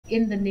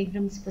in the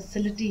Nongrep's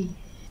facility.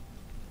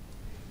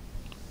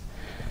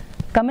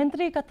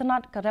 Myntri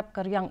Tnad Karep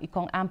Riang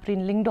ikong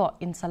amprin lingdo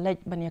in salej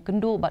banya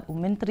kendu bat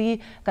Myntri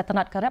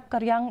Tnad Karep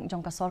Riang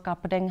Jong Sorkar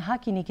pedeng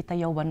hakini kita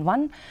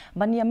yawan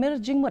banya mir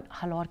jingmut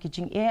halor ki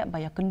Jingeh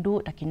baya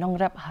kendu daki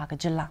Nongrep ha ke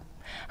Jylla.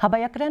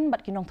 Habaya keren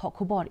bat kinong thok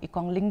kubor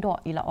ikong lingdo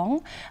ilaong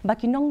ba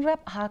ki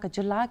Nongrep ha ke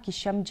Jylla ki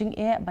syam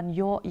Jingeh ban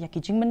yo ya ki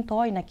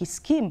jingmentoy na ki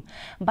skim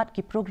bat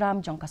ki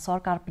program Jong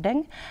Sorkar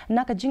pedeng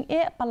na ke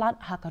Jingeh palat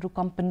ha ke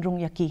rukom penrung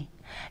yaki.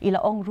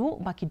 Ila ong ru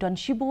baki don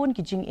shibun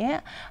ki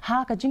Jingeh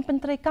ha ka jing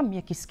pentre kam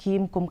ya ki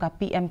skim kum ka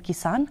PM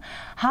Kisan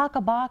ha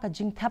ka ba ka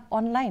jing tap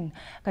online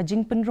ka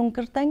jing penrung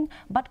kerteng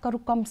bat ka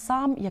rukom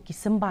sam ya ki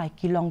sembai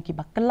kilong ki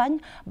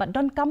bakelan bat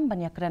don kam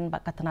ban ya keren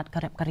bat ka Tnad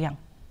Karep Riang.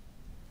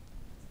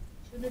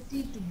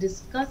 Opportunity to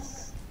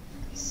discuss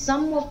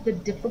some of the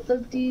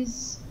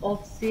difficulties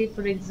of, say,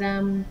 for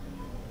example,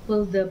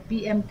 the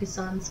PM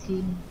Kisan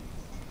scheme.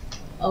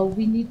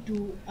 We need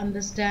to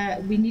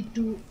understand, we need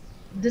to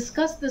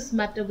discuss this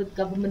matter with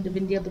Government of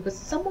India, because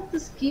some of the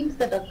schemes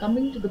that are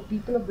coming to the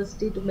people of the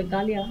state of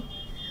Meghalaya,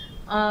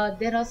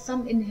 there are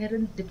some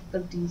inherent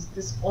difficulties.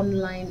 This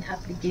online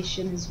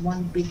application is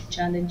one big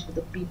challenge for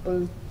the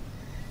people.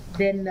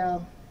 Then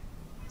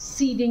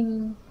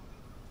seeding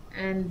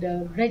and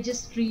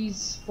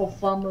registries for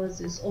farmers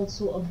is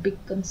also a big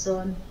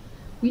concern.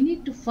 We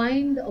need to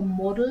find a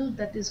model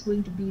that is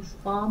going to be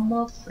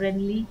farmer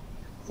friendly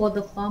for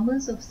the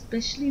farmers of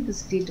especially the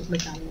state of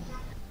Meghalaya.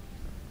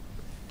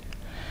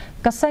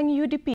 Kasang UDP